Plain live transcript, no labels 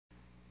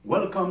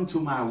Welcome to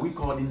my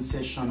recording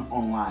session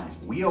online.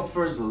 We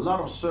offer a lot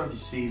of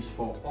services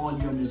for all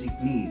your music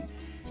needs.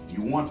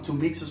 You want to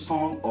mix a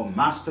song or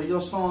master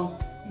your song?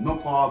 No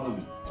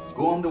problem.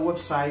 Go on the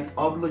website,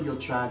 upload your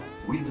track,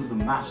 we'll do the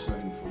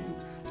mastering for you.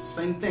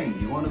 Same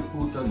thing, you want to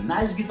put a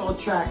nice guitar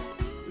track,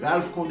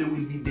 Ralph Conde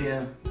will be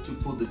there to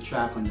put the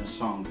track on your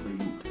song for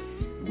you.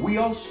 We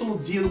also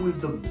deal with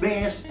the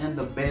best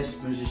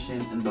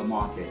musicians in the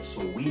market.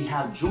 So we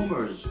have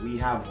drummers, we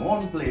have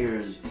horn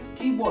players,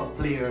 keyboard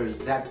players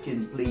that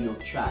can play your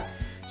track.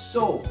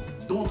 So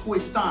don't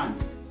waste time.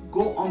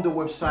 Go on the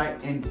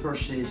website and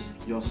purchase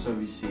your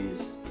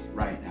services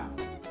right now.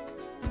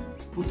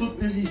 Pour tout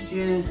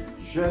musicien,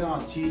 jeune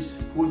artiste,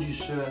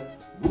 producteur,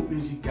 groupe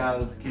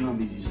musical qui est en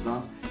business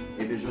là,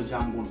 et bien je dis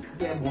une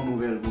très bonne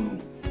nouvelle pour nous.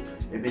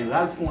 Et bien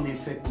Ralph Conde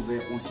fait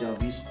ouvert un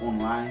service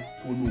online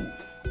pour nous.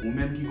 Ou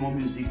même qui gon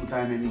musique ou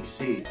t'as aimé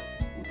mixer,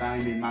 ou t'as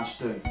aimé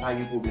master, pas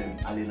de problème.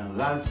 Allez dans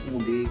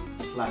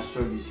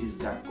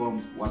ralphconde.services.com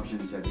ou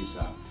abjene service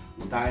là.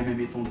 Ou t'as aimé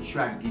mettre ton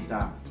track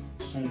guitare,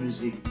 son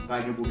musique,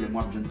 pas de problème, ou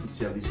abjene tout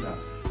service là.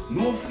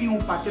 Nous offrons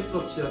un paquet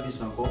d'autres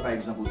services encore, par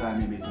exemple, ou t'as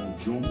aimé mettre ton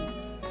drum.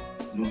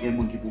 Nous avons des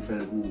gens qui peuvent faire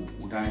le coup,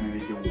 ou t'as aimé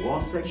mettre un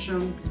horn section,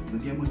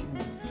 nous avons des gens qui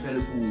peuvent faire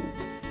le coup.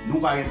 Nous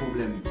pas de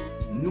problème.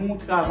 Nous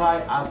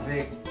travaillons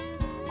avec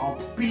un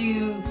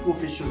pile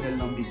professionnel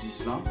dans le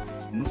business là.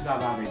 Nous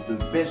travaillons avec the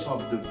best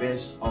of the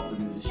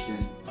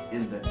musicians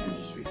in the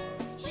industry.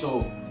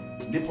 So,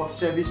 n'importe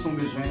service ont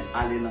besoin,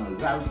 allez dans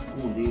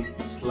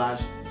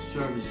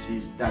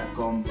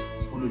ralphconde.services.com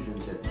pour nous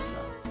joindre service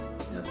là.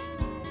 Merci.